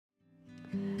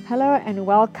Hello and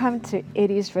welcome to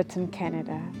It Is Written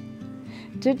Canada.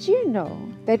 Did you know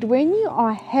that when you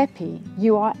are happy,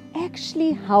 you are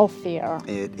actually healthier?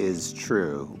 It is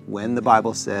true. When the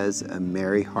Bible says a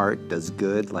merry heart does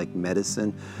good like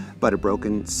medicine, but a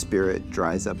broken spirit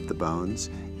dries up the bones,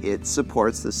 it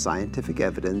supports the scientific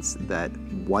evidence that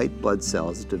white blood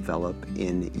cells develop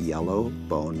in yellow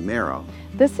bone marrow.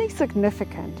 This is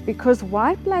significant because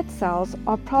white blood cells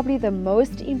are probably the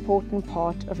most important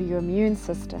part of your immune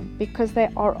system because they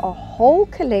are a whole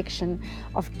collection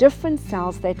of different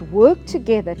cells that work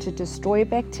together to destroy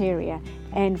bacteria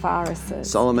and viruses.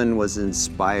 Solomon was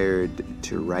inspired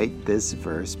to write this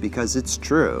verse because it's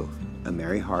true. A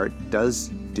merry heart does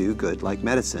do good like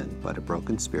medicine, but a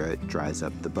broken spirit dries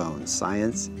up the bones.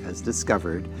 Science has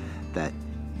discovered that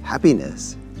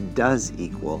happiness does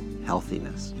equal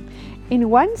healthiness. In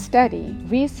one study,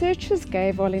 researchers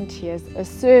gave volunteers a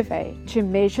survey to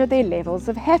measure their levels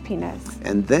of happiness.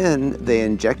 And then they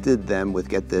injected them with,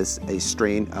 get this, a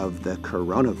strain of the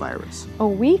coronavirus. A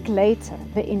week later,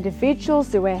 the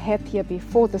individuals who were happier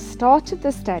before the start of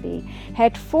the study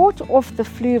had fought off the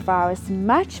flu virus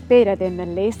much better than the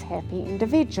less happy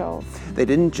individuals. They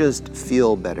didn't just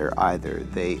feel better either.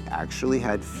 They actually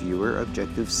had fewer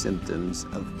objective symptoms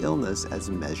of illness as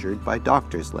measured by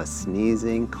doctors, less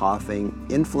sneezing, coughing,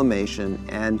 inflammation,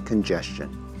 and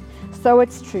congestion. So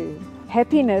it's true,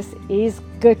 happiness is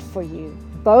good for you.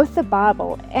 Both the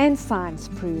Bible and science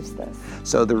proves this.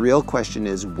 So the real question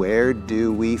is, where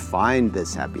do we find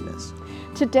this happiness?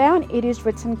 Today on It Is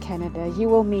Written Canada, you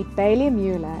will meet Bailey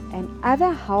Mueller and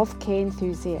other healthcare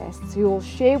enthusiasts who will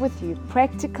share with you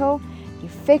practical,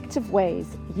 effective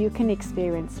ways you can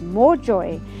experience more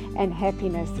joy and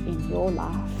happiness in your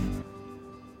life.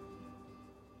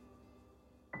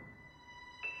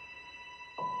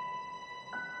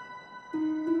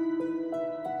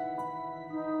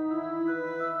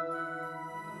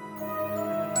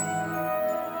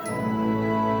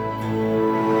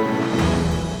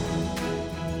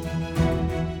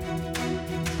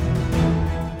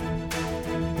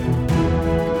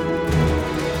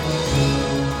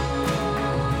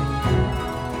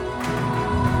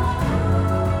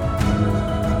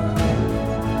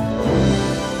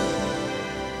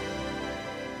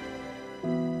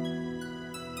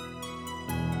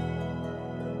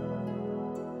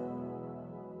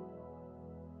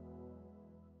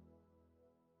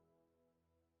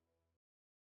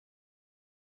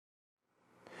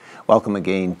 Welcome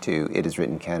again to It Is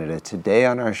Written Canada. Today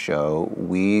on our show,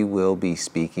 we will be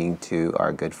speaking to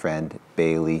our good friend,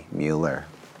 Bailey Mueller.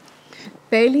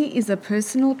 Bailey is a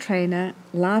personal trainer,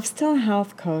 lifestyle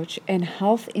health coach, and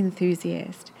health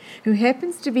enthusiast who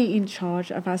happens to be in charge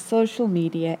of our social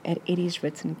media at It Is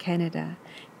Written Canada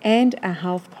and a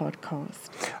health podcast.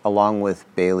 Along with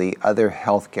Bailey, other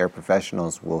healthcare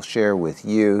professionals will share with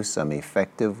you some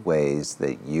effective ways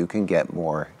that you can get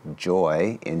more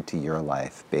joy into your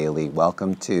life. Bailey,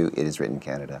 welcome to It Is Written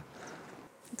Canada.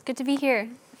 It's good to be here.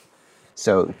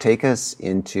 So take us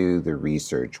into the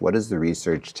research. What does the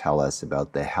research tell us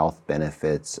about the health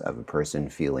benefits of a person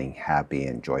feeling happy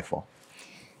and joyful?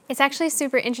 It's actually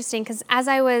super interesting because as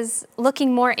I was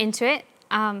looking more into it,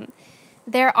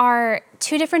 there are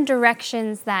two different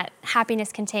directions that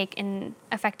happiness can take in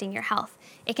affecting your health.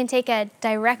 It can take a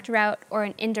direct route or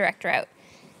an indirect route.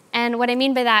 And what I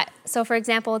mean by that, so for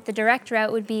example, the direct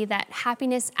route would be that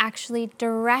happiness actually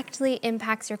directly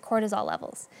impacts your cortisol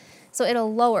levels. So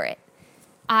it'll lower it.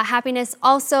 Happiness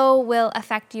also will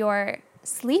affect your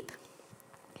sleep.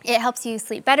 It helps you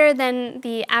sleep better than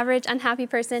the average unhappy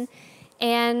person,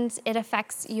 and it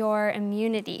affects your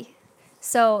immunity.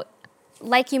 So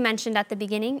like you mentioned at the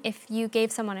beginning, if you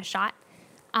gave someone a shot,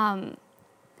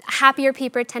 happier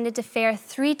people tended to fare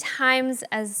 3 times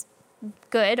as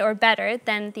good or better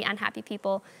than the unhappy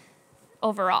people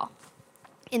overall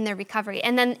in their recovery.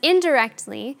 And then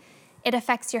indirectly, it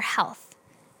affects your health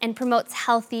and promotes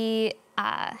healthy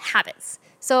habits.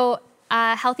 So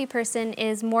a healthy person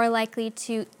is more likely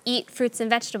to eat fruits and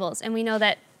vegetables, and we know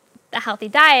that a healthy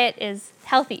diet is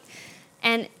healthy.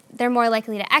 And they're more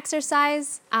likely to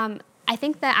exercise. I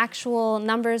think the actual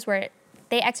numbers were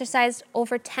they exercised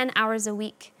over 10 hours a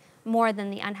week more than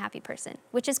the unhappy person,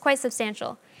 which is quite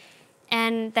substantial.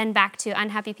 And then back to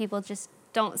unhappy people just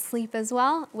don't sleep as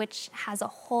well, which has a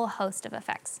whole host of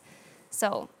effects.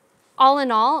 So all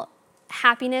in all,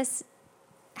 happiness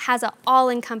has an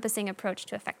all-encompassing approach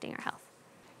to affecting our health.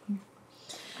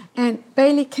 And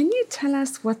Bailey, can you tell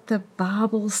us what the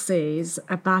Bible says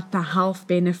about the health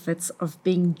benefits of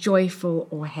being joyful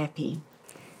or happy?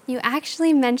 You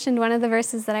actually mentioned one of the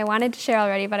verses that I wanted to share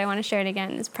already, but I want to share it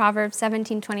again. It's Proverbs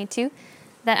 17:22,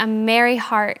 that a merry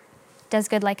heart does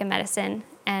good like a medicine,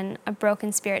 and a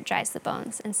broken spirit dries the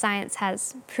bones. And science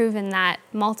has proven that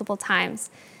multiple times.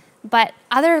 But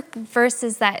other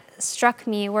verses that struck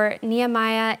me were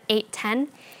Nehemiah 8:10,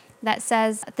 that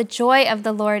says, "The joy of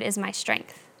the Lord is my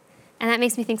strength." And that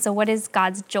makes me think, so what is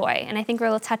God's joy? And I think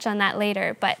we'll touch on that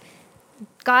later, but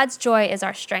God's joy is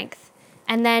our strength.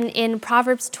 And then in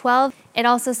Proverbs 12, it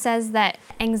also says that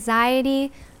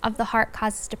anxiety of the heart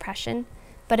causes depression,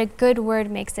 but a good word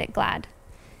makes it glad.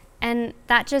 And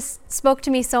that just spoke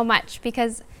to me so much,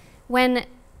 because when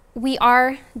we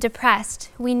are depressed,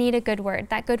 we need a good word.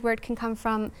 That good word can come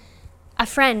from a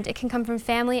friend, it can come from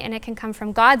family, and it can come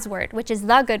from God's word, which is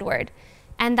the good word.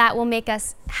 And that will make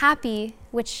us happy,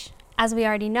 which, as we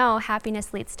already know,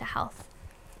 happiness leads to health.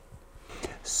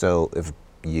 So if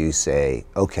you say,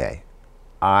 okay,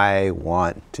 I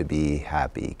want to be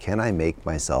happy, can I make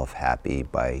myself happy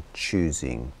by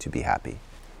choosing to be happy?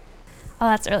 Oh,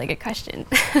 that's a really good question.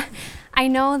 I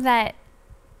know that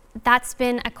that's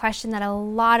been a question that a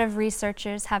lot of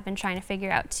researchers have been trying to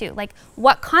figure out too. Like,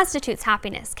 what constitutes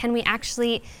happiness? Can we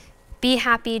actually be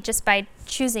happy just by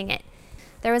choosing it?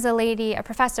 There was a lady, a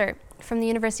professor from the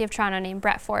University of Toronto named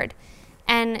Brett Ford,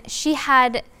 and she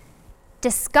had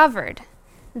discovered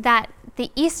that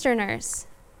the Easterners,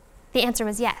 the answer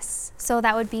was yes. So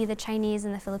that would be the Chinese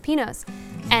and the Filipinos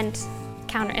and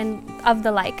of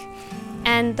the like.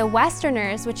 And the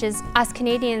Westerners, which is us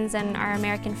Canadians and our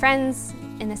American friends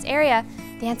in this area,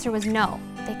 the answer was no.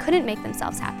 They couldn't make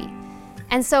themselves happy.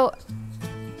 And so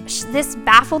this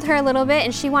baffled her a little bit,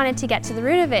 and she wanted to get to the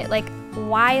root of it. Like,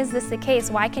 why is this the case?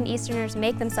 Why can Easterners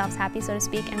make themselves happy, so to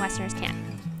speak, and Westerners can't?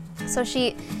 So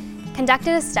she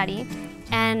conducted a study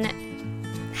and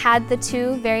had the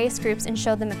two various groups and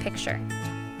showed them a picture.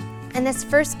 And this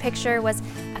first picture was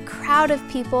a crowd of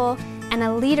people and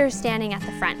a leader standing at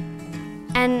the front.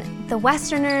 And the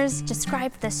Westerners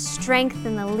described the strength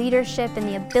and the leadership and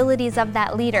the abilities of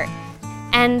that leader.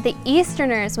 And the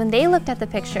Easterners, when they looked at the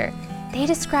picture, they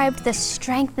described the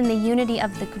strength and the unity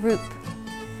of the group.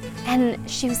 And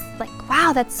she was like,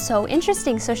 wow, that's so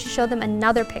interesting. So she showed them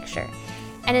another picture.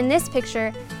 And in this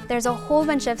picture, there's a whole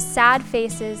bunch of sad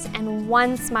faces and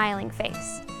one smiling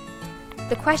face.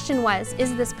 The question was,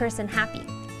 is this person happy?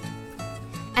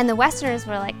 And the Westerners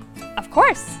were like, of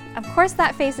course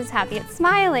that face is happy. It's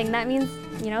smiling. That means,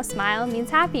 smile means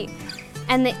happy.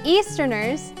 And the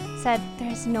Easterners said,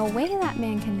 there's no way that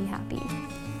man can be happy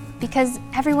because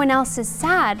everyone else is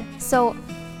sad. So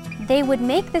they would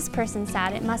make this person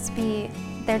sad. It must be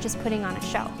they're just putting on a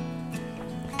show.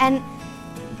 And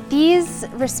these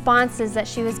responses that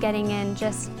she was getting in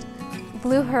just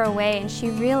blew her away, and she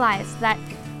realized that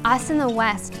us in the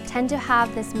West tend to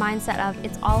have this mindset of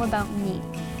it's all about me.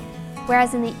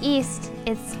 Whereas in the East,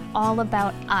 it's all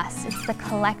about us. It's the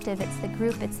collective, it's the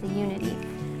group, it's the unity.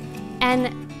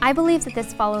 And I believe that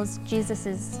this follows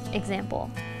Jesus' example.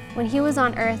 When he was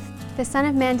on earth, the Son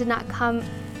of Man did not come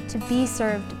to be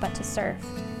served, but to serve.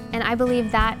 And I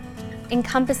believe that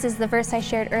encompasses the verse I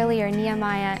shared earlier,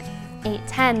 Nehemiah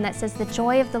 8:10, that says, the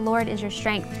joy of the Lord is your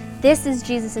strength. This is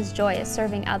Jesus' joy, is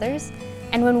serving others.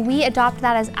 And when we adopt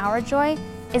that as our joy,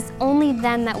 it's only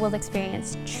then that we'll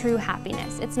experience true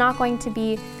happiness. It's not going to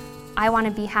be, I want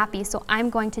to be happy, so I'm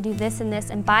going to do this and this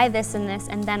and buy this and this,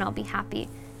 and then I'll be happy.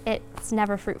 It's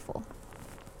never fruitful.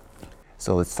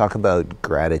 So let's talk about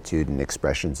gratitude and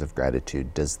expressions of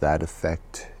gratitude. Does that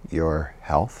affect your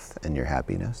health and your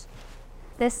happiness?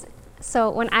 So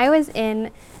when I was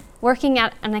working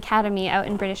at an academy out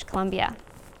in British Columbia,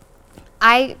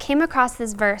 I came across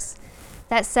this verse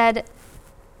that said,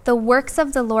 the works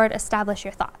of the Lord establish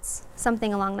your thoughts,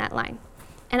 something along that line.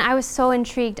 And I was so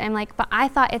intrigued. I'm like, but I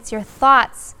thought it's your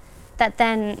thoughts that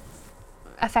then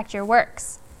affect your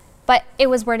works. But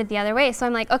it was worded the other way. So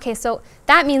I'm like, okay, so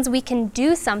that means we can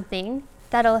do something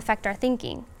that'll affect our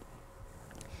thinking.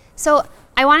 So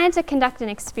I wanted to conduct an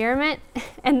experiment,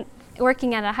 and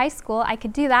working at a high school, I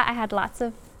could do that. I had lots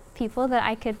of people that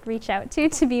I could reach out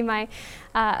to be my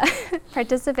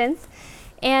participants.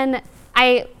 And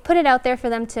I put it out there for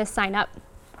them to sign up.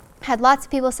 Had lots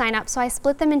of people sign up, so I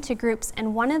split them into groups,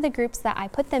 and one of the groups that I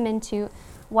put them into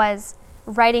was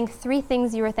writing 3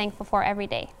 things you were thankful for every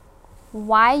day,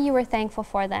 why you were thankful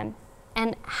for them,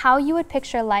 and how you would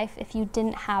picture life if you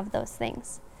didn't have those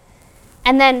things.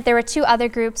 And then there were 2 other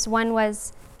groups. One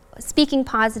was speaking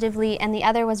positively, and the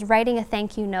other was writing a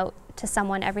thank you note to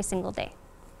someone every single day.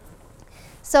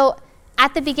 So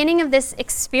at the beginning of this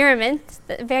experiment,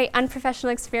 the very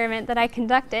unprofessional experiment that I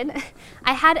conducted,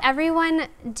 I had everyone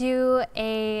do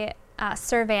a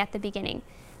survey at the beginning.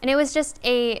 And it was just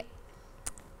a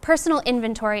personal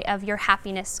inventory of your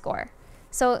happiness score.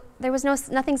 So there was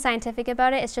nothing scientific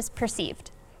about it, it's just perceived.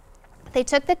 They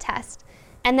took the test,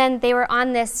 and then they were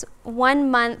on this 1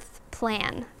 month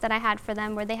plan that I had for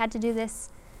them where they had to do this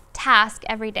task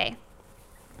every day.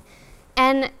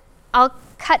 And I'll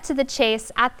cut to the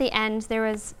chase. At the end,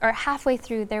 halfway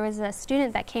through, there was a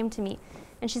student that came to me,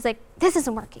 and she's like, "This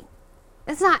isn't working.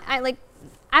 It's not, I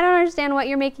don't understand what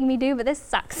you're making me do, but this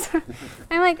sucks."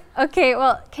 I'm like, "Okay,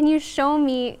 well, can you show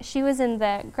me," she was in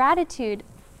the gratitude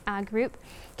group,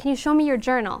 "can you show me your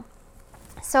journal?"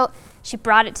 So she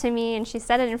brought it to me, and she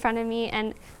set it in front of me,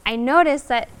 and I noticed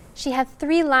that she had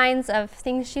 3 lines of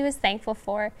things she was thankful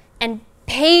for, and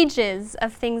pages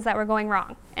of things that were going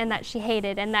wrong and that she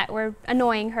hated and that were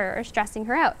annoying her or stressing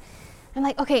her out. I'm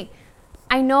like, okay,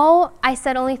 I know I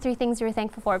said only 3 things you were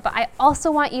thankful for, but I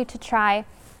also want you to try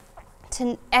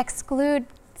to exclude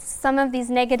some of these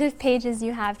negative pages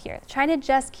you have here. Try to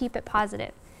just keep it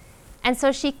positive. And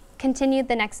so she continued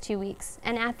the next 2 weeks.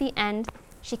 And at the end,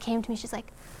 she came to me, she's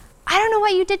like, "I don't know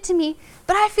what you did to me,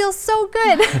 but I feel so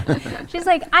good." She's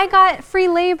like, "I got free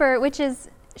labor," which is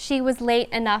she was late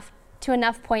enough to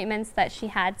enough appointments that she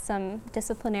had some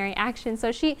disciplinary action.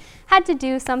 So she had to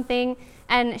do something,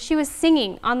 and she was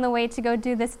singing on the way to go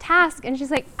do this task. And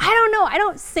she's like, "I don't know, I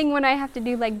don't sing when I have to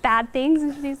do bad things."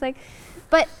 And she's like,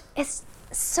 but it's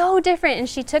so different. And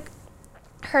she took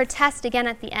her test again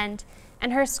at the end,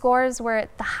 and her scores were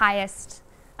the highest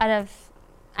out of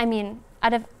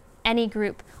any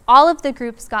group. All of the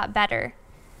groups got better,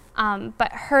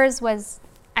 but hers was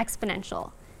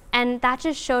exponential. And that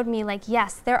just showed me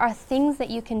yes, there are things that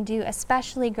you can do,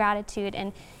 especially gratitude,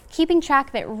 and keeping track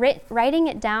of it, writing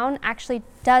it down actually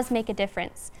does make a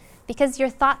difference, because your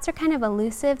thoughts are kind of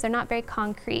elusive, they're not very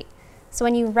concrete. So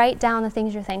when you write down the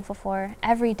things you're thankful for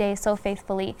every day so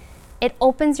faithfully, it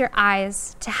opens your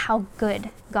eyes to how good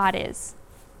God is.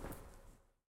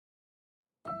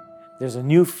 There's a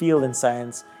new field in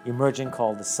science emerging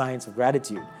called the science of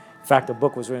gratitude. In fact, a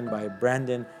book was written by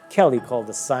Brandon Kelly called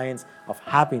The Science of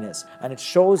Happiness. And it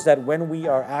shows that when we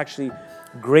are actually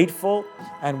grateful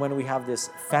and when we have this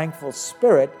thankful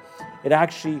spirit, it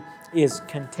actually is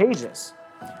contagious.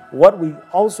 What we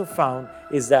also found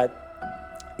is that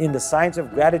in the science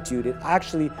of gratitude, it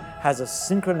actually has a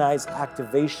synchronized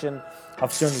activation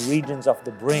of certain regions of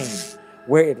the brain,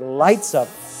 where it lights up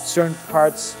certain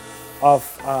parts of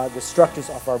the structures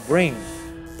of our brain.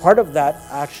 Part of that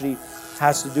actually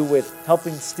has to do with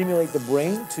helping stimulate the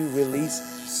brain to release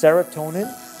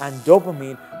serotonin and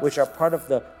dopamine, which are part of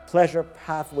the pleasure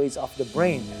pathways of the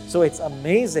brain. So it's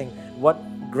amazing what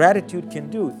gratitude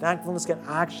can do. Thankfulness can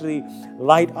actually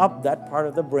light up that part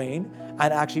of the brain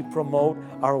and actually promote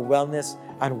our wellness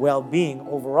and well-being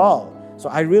overall. So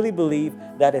I really believe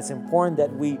that it's important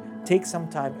that we take some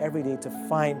time every day to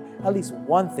find at least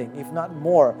one thing, if not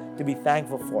more, to be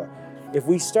thankful for. If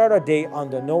we start our day on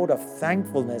the note of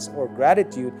thankfulness or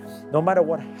gratitude, no matter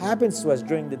what happens to us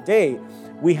during the day,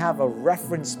 we have a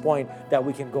reference point that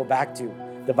we can go back to.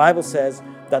 The Bible says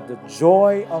that the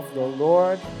joy of the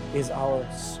Lord is our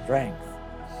strength.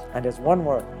 And there's one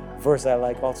more verse I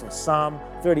like also, Psalm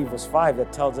 30 verse 5,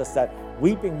 that tells us that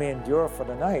weeping may endure for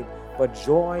the night, but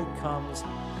joy comes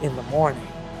in the morning.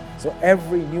 So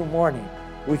every new morning,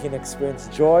 we can experience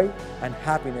joy and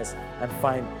happiness and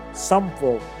find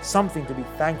something to be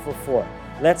thankful for.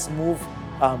 Let's move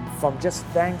from just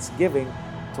thanksgiving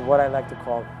to what I like to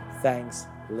call thanks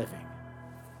living.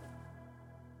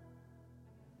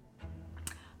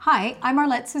 Hi, I'm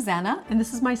Arlette Susanna, and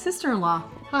this is my sister-in-law.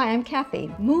 Hi, I'm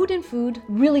Kathy. Mood and food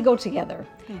really go together,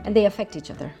 and they affect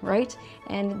each other, right?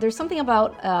 And there's something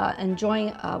about enjoying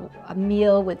a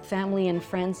meal with family and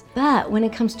friends, but when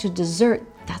it comes to dessert,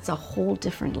 that's a whole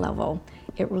different level.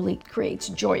 It really creates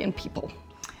joy in people.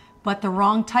 But the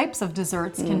wrong types of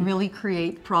desserts can really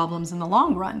create problems in the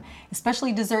long run,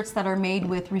 especially desserts that are made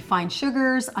with refined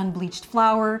sugars, unbleached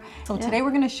flour. So today we're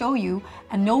going to show you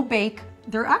a no-bake.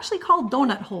 They're actually called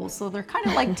donut holes, so they're kind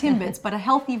of like Timbits, but a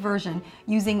healthy version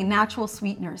using natural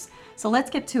sweeteners. So let's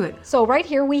get to it. So right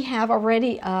here we have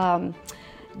already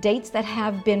dates that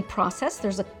have been processed.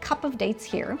 There's a cup of dates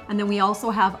here. And then we also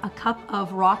have a cup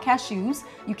of raw cashews.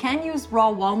 You can use raw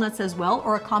walnuts as well,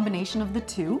 or a combination of the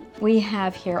two. We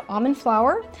have here almond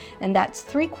flour, and that's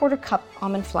 3/4 cup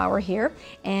almond flour here,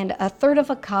 and 1/3 of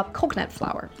a cup coconut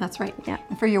flour. That's right. Yeah.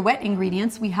 And for your wet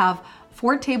ingredients, we have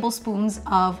 4 tablespoons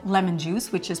of lemon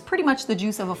juice, which is pretty much the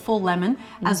juice of a full lemon,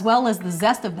 as well as the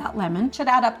zest of that lemon. Should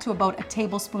add up to about a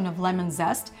tablespoon of lemon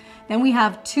zest. Then we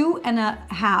have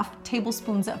 2.5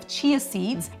 tablespoons of chia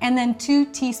seeds, and then 2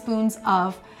 teaspoons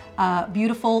of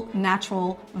beautiful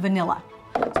natural vanilla.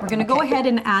 So we're gonna go ahead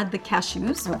and add the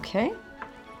cashews. Okay.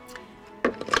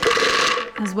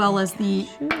 as well as the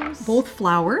both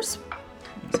flours.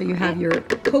 So you have your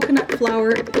coconut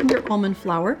flour and your almond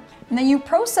flour. And then you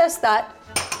process that,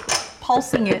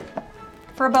 pulsing it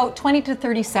for about 20 to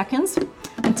 30 seconds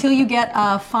until you get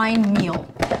a fine meal.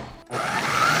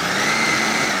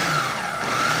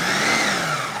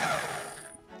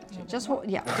 Just a little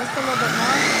bit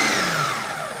more,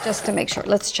 just to make sure.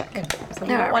 Let's check. So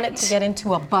you don't want it to get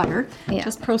into a butter. Yeah.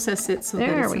 Just process it so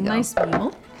There that it's we a go. nice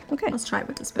meal. Okay. Let's try it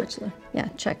with the spatula. Yeah,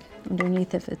 check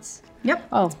underneath if it's. Yep.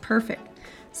 Oh. It's perfect.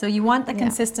 So you want the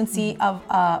consistency of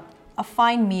a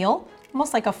fine meal,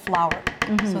 almost like a flour,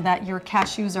 so that your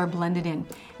cashews are blended in.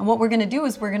 And what we're going to do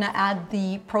is we're going to add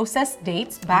the processed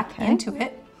dates back into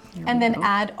it, and then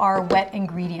add our wet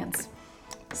ingredients.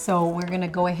 So we're going to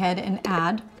go ahead and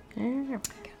add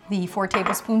the 4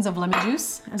 tablespoons of lemon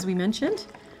juice, as we mentioned.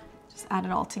 Just add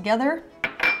it all together.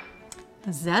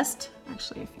 The zest,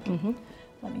 actually, if you can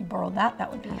let me borrow that, that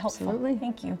would be Absolutely. helpful.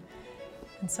 Thank you.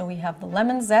 And so we have the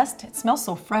lemon zest. It smells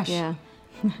so fresh. Yeah.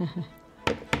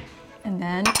 And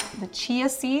then the chia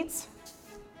seeds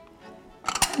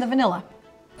and the vanilla.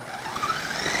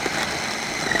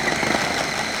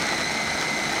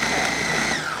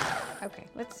 Okay,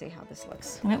 let's see how this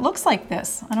looks. And it looks like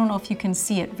this. I don't know if you can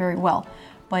see it very well,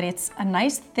 but it's a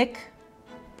nice thick,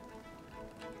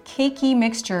 cakey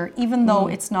mixture, even though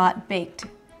it's not baked.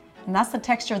 And that's the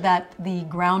texture that the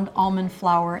ground almond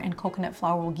flour and coconut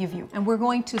flour will give you. And we're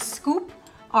going to scoop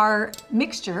our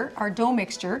mixture, our dough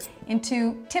mixture,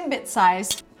 into Timbit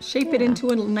size. Shape it into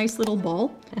a nice little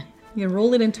ball. You can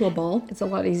roll it into a ball It's a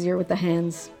lot easier with the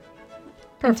hands.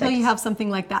 Perfect. until you have something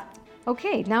like that.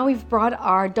 Okay, now we've brought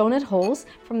our donut holes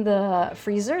from the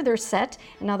freezer. They're set,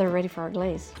 and now they're ready for our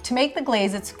glaze. To make the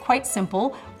glaze, it's quite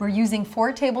simple. We're using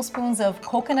 4 tablespoons of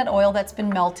coconut oil that's been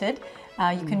melted.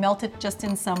 You can melt it just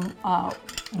in some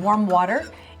warm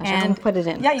water. And put it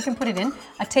in. Yeah, you can put it in.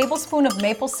 A tablespoon of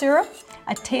maple syrup,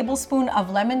 a tablespoon of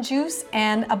lemon juice,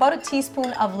 and about a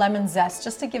teaspoon of lemon zest,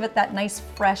 just to give it that nice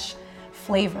fresh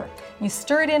flavor. You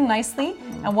stir it in nicely,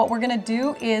 and what we're gonna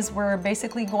do is we're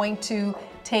basically going to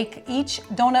take each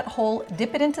donut hole,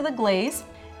 dip it into the glaze,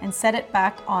 and set it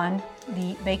back on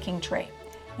the baking tray.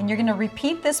 And you're gonna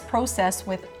repeat this process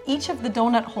with each of the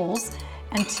donut holes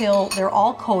until they're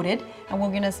all coated, and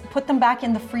we're gonna put them back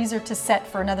in the freezer to set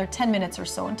for another 10 minutes or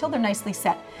so until they're nicely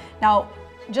set. Now,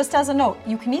 just as a note,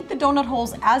 you can eat the donut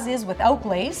holes as is without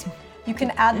glaze. You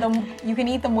can add them, you can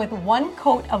eat them with 1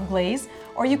 coat of glaze,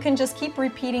 or you can just keep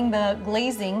repeating the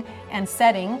glazing and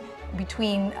setting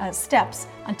between steps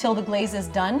until the glaze is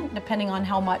done, depending on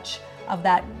how much of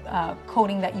that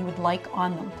coating that you would like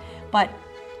on them. But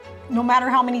no matter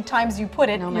how many times you put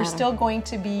it, you're still going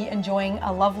to be enjoying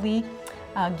a lovely,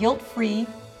 guilt-free,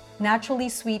 naturally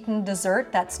sweetened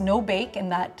dessert that's no bake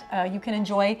and that you can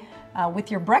enjoy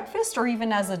with your breakfast or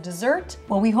even as a dessert.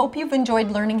 Well, we hope you've enjoyed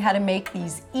learning how to make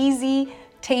these easy,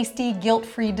 tasty,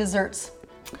 guilt-free desserts.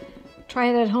 Try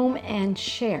it at home and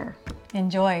share.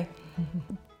 Enjoy.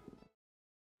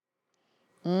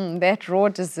 That raw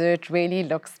dessert really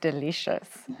looks delicious.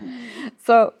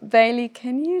 So, Bailey,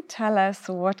 can you tell us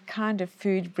what kind of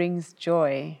food brings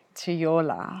joy to your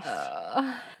life?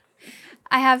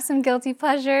 I have some guilty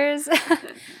pleasures.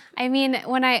 I mean,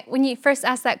 when you first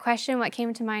asked that question, what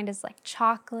came to mind is like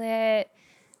chocolate,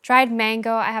 dried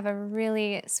mango. I have a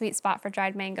really sweet spot for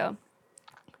dried mango.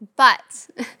 But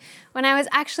when I was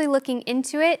actually looking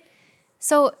into it,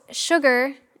 so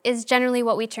sugar is generally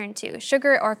what we turn to,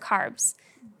 sugar or carbs.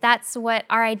 That's what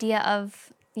our idea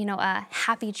of, a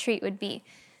happy treat would be.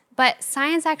 But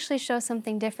science actually shows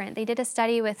something different. They did a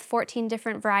study with 14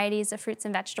 different varieties of fruits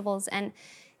and vegetables and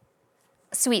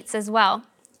sweets as well.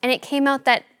 And it came out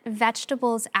that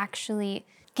vegetables actually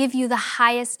give you the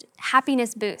highest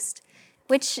happiness boost,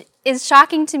 which is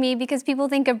shocking to me because people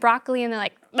think of broccoli and they're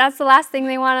like, that's the last thing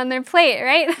they want on their plate,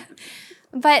 right?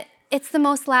 But it's the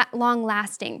most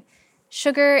long-lasting.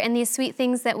 Sugar and these sweet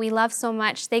things that we love so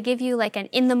much, they give you like an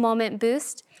in-the-moment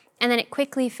boost, and then it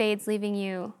quickly fades, leaving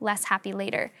you less happy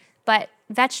later. But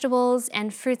vegetables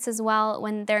and fruits as well,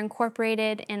 when they're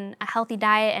incorporated in a healthy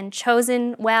diet and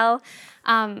chosen well,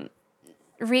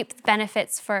 reap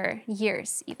benefits for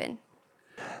years even.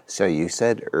 So you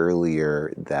said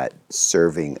earlier that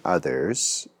serving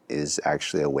others is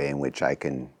actually a way in which I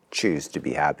can choose to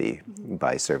be happy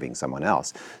by serving someone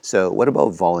else. So what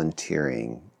about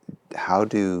volunteering? How are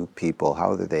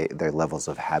their levels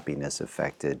of happiness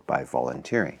affected by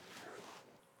volunteering?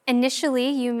 Initially,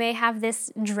 you may have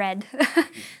this dread,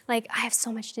 like I have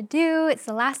so much to do, it's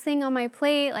the last thing on my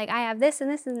plate, like I have this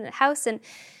and this in the house,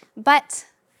 but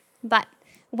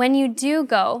when you do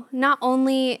go, not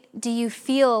only do you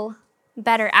feel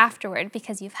better afterward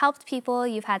because you've helped people,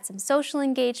 you've had some social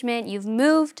engagement, you've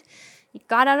moved, you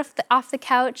got off the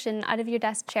couch and out of your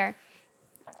desk chair.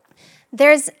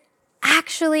 There's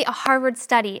actually a Harvard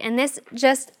study, and this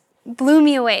just blew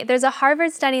me away. There's a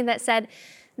Harvard study that said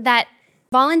that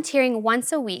volunteering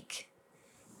once a week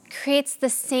creates the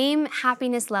same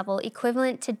happiness level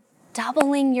equivalent to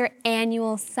doubling your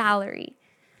annual salary.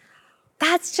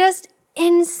 That's just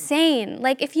insane.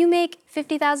 Like if you make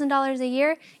 $50,000 a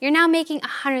year, you're now making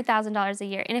 $100,000 a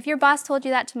year. And if your boss told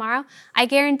you that tomorrow, I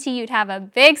guarantee you'd have a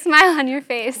big smile on your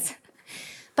face.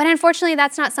 But unfortunately,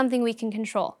 that's not something we can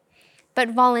control. But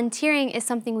volunteering is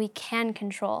something we can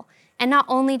control. And not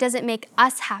only does it make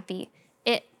us happy,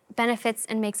 it benefits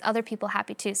and makes other people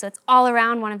happy too. So it's all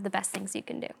around one of the best things you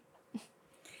can do.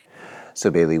 So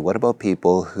Bailey, what about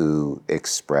people who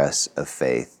express a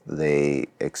faith? They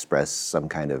express some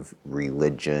kind of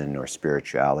religion or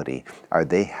spirituality. Are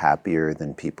they happier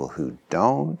than people who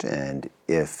don't? And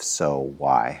if so,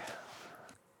 why?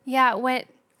 Yeah, what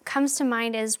comes to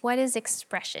mind is, what is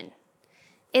expression?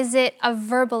 Is it a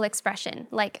verbal expression,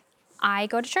 like I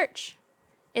go to church?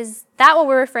 Is that what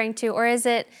we're referring to? Or is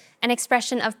it an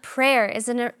expression of prayer? Is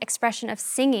it an expression of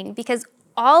singing? Because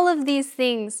all of these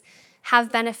things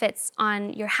have benefits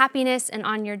on your happiness and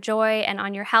on your joy and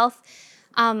on your health,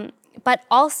 but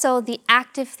also the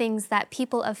active things that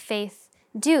people of faith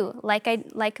do,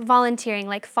 like volunteering,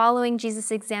 like following Jesus'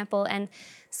 example and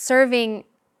serving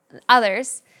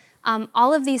others.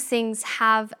 All of these things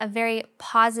have a very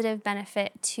positive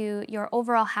benefit to your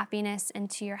overall happiness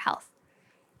and to your health.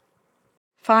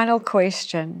 Final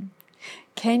question.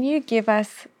 Can you give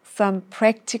us some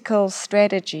practical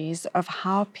strategies of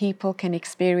how people can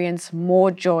experience more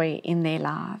joy in their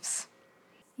lives?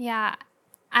 Yeah,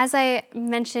 as I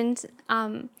mentioned,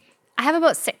 I have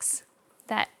about 6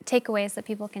 takeaways that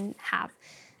people can have.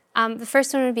 The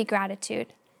first one would be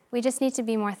gratitude. We just need to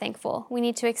be more thankful. We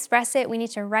need to express it. We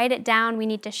need to write it down. We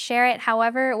need to share it.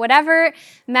 Whatever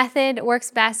method works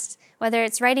best, whether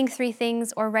it's writing 3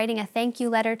 things or writing a thank you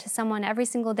letter to someone every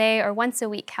single day or once a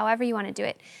week, however you want to do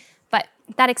it. But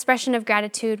that expression of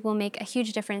gratitude will make a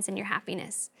huge difference in your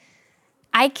happiness.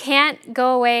 I can't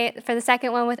go away for the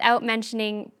second one without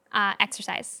mentioning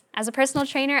exercise. As a personal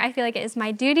trainer, I feel like it is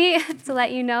my duty to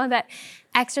let you know that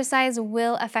exercise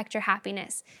will affect your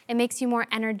happiness. It makes you more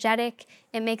energetic.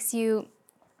 It makes you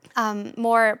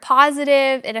more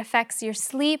positive. It affects your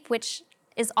sleep, which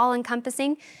is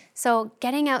all-encompassing. So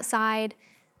getting outside.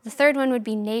 The third one would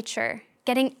be nature,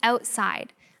 getting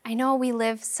outside. I know we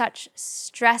live such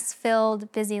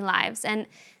stress-filled, busy lives. And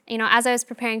as I was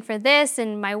preparing for this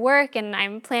and my work and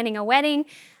I'm planning a wedding,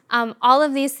 all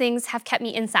of these things have kept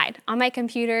me inside on my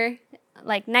computer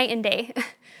like night and day.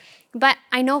 But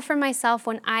I know for myself,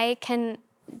 when I can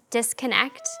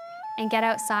disconnect and get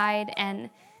outside and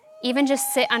even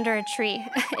just sit under a tree,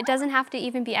 it doesn't have to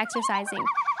even be exercising,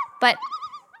 but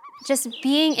just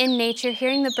being in nature,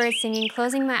 hearing the birds singing,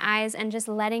 closing my eyes and just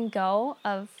letting go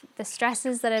of the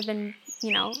stresses that have been,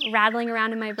 rattling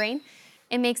around in my brain,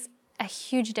 it makes a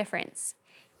huge difference.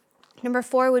 Number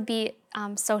 4 would be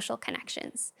social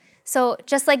connections. So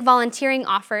just like volunteering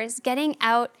offers, getting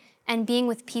out and being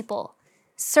with people,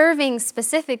 serving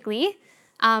specifically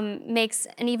makes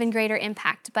an even greater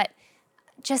impact, but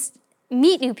just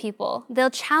meet new people.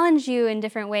 They'll challenge you in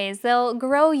different ways. They'll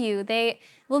grow you.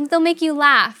 They'll make you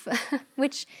laugh,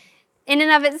 which in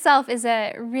and of itself is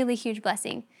a really huge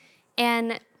blessing.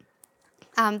 And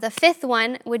the 5th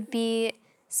one would be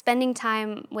spending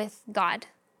time with God.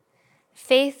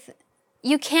 Faith,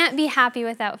 you can't be happy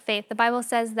without faith. The Bible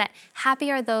says that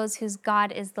happy are those whose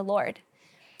God is the Lord.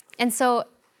 And so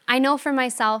I know for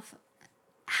myself,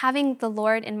 having the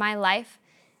Lord in my life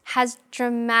has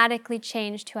dramatically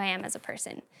changed who I am as a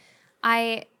person.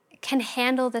 I can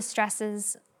handle the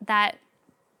stresses that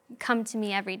come to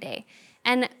me every day.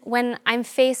 And when I'm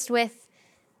faced with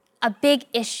a big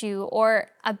issue or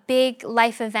a big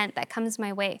life event that comes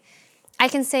my way, I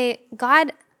can say,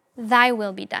 God, thy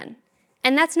will be done.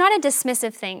 And that's not a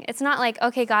dismissive thing. It's not like,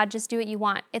 okay, God, just do what you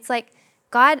want. It's like,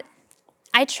 God,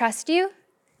 I trust you,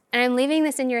 and I'm leaving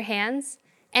this in your hands,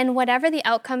 and whatever the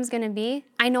outcome's going to be,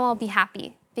 I know I'll be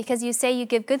happy, because you say you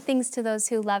give good things to those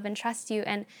who love and trust you,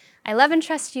 and I love and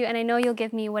trust you, and I know you'll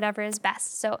give me whatever is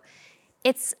best. So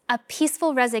it's a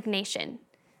peaceful resignation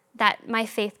that my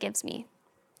faith gives me.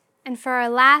 And for our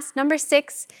last, number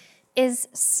 6, is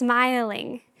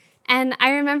smiling. And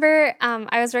I remember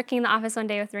I was working in the office one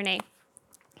day with Renee,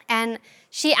 and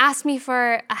she asked me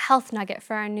for a health nugget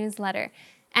for our newsletter.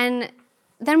 And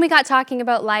then we got talking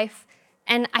about life,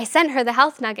 and I sent her the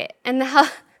health nugget. And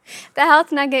the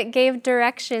health nugget gave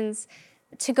directions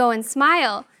to go and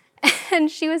smile. and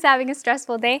she was having a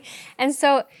stressful day. And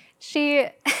so she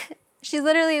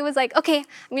literally was like, okay,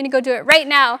 I'm going to go do it right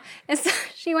now. And so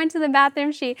she went to the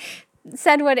bathroom. She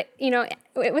said what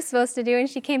it was supposed to do, and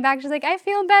she came back. She's like, I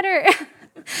feel better.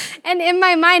 And in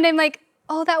my mind, I'm like,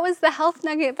 oh, that was the health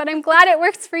nugget, but I'm glad it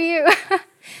works for you.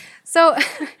 So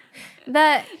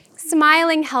the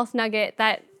smiling health nugget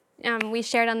that we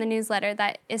shared on the newsletter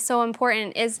that is so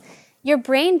important is your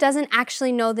brain doesn't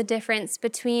actually know the difference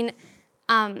between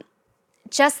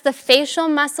just the facial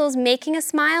muscles making a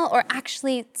smile or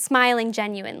actually smiling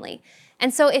genuinely.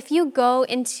 And so if you go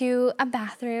into a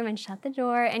bathroom and shut the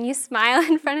door and you smile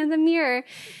in front of the mirror,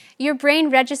 your brain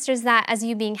registers that as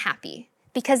you being happy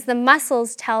because the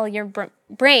muscles tell your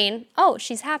brain, oh,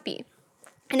 she's happy.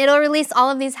 And it'll release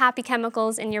all of these happy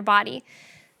chemicals in your body.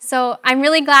 So I'm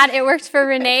really glad it worked for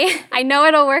Renee. I know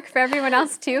it'll work for everyone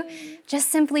else too. Just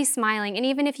simply smiling. And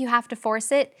even if you have to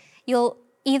force it, you'll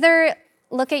either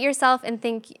look at yourself and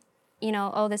think,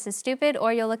 oh, this is stupid,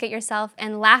 or you'll look at yourself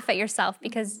and laugh at yourself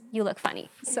because you look funny.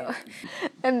 So,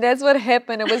 And that's what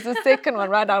happened. It was the second one,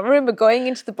 right? I remember going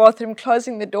into the bathroom,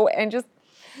 closing the door, and just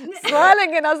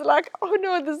smiling, and I was like, oh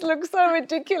no, this looks so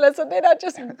ridiculous. And then I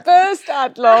just burst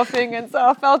out laughing, and so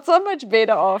I felt so much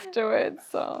better afterwards.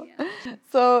 So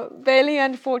Bailey,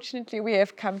 unfortunately, we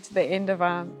have come to the end of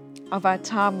our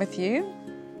time with you.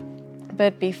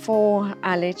 But before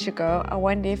I let you go, I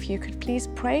wonder if you could please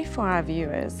pray for our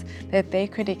viewers that they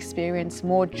could experience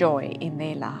more joy in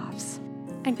their lives.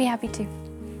 I'd be happy to.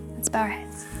 Let's bow our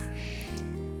heads.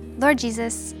 Lord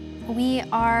Jesus, we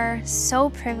are so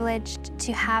privileged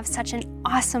to have such an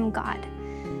awesome God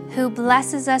who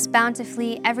blesses us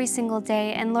bountifully every single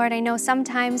day. And Lord, I know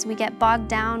sometimes we get bogged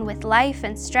down with life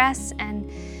and stress and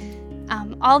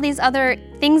all these other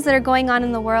things that are going on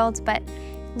in the world, but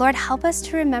Lord, help us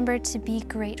to remember to be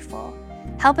grateful.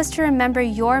 Help us to remember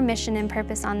your mission and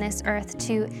purpose on this earth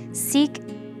to seek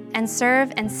and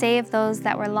serve and save those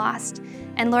that were lost.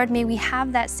 And Lord, may we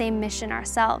have that same mission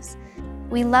ourselves.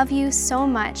 We love you so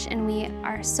much, and we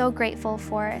are so grateful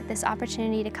for this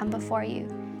opportunity to come before you.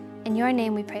 In your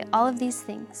name we pray all of these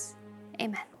things.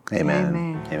 Amen. Amen.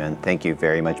 Amen. Amen. Thank you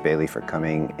very much, Bailey, for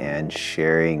coming and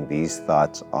sharing these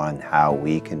thoughts on how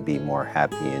we can be more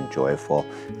happy and joyful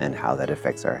and how that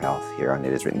affects our health here on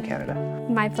It Is Written Canada.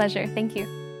 My pleasure. Thank you.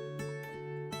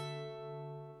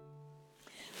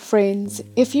 Friends,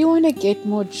 if you want to get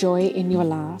more joy in your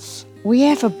life, we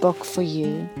have a book for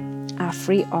you, our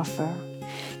free offer.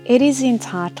 It is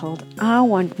entitled, I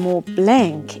Want More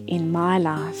Blank in My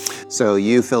Life. So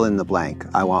you fill in the blank.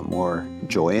 I want more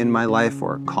joy in my life,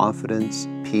 or confidence,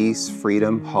 peace,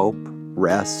 freedom, hope,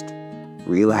 rest,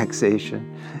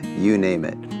 relaxation, you name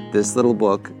it. This little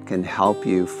book can help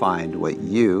you find what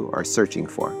you are searching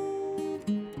for.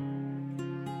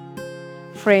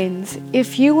 Friends,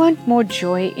 if you want more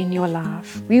joy in your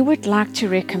life, we would like to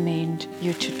recommend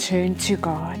you to turn to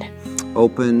God.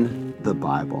 Open the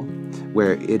Bible,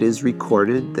 where it is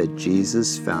recorded that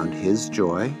Jesus found his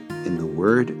joy in the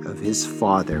word of his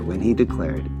Father when he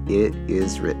declared, "It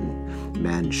is written,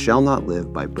 man shall not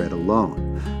live by bread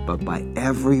alone, but by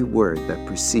every word that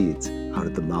proceeds out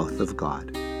of the mouth of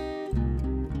God."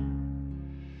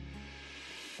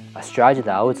 A strategy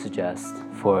that I would suggest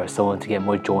for someone to get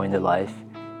more joy in their life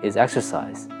is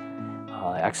exercise.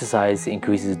 Exercise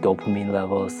increases dopamine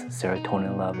levels,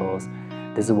 serotonin levels.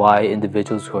 This is why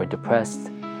individuals who are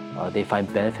depressed, they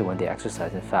find benefit when they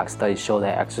exercise. In fact, studies show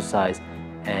that exercise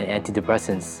and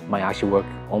antidepressants might actually work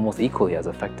almost equally as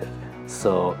effective.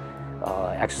 So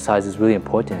exercise is really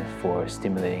important for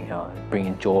stimulating,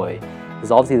 bringing joy.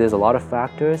 There's a lot of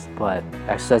factors, but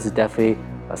exercise is definitely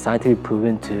scientifically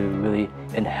proven to really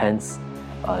enhance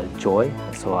joy.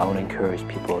 And so I want to encourage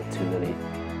people to really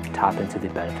tap into the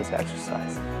benefits of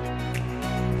exercise.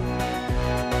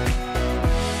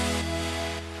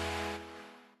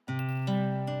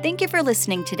 Thank you for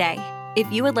listening today.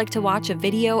 If you would like to watch a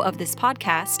video of this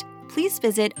podcast, please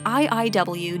visit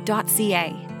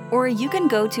iiw.ca, or you can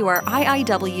go to our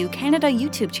IIW Canada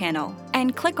YouTube channel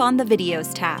and click on the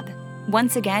Videos tab.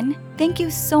 Once again, thank you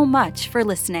so much for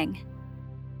listening.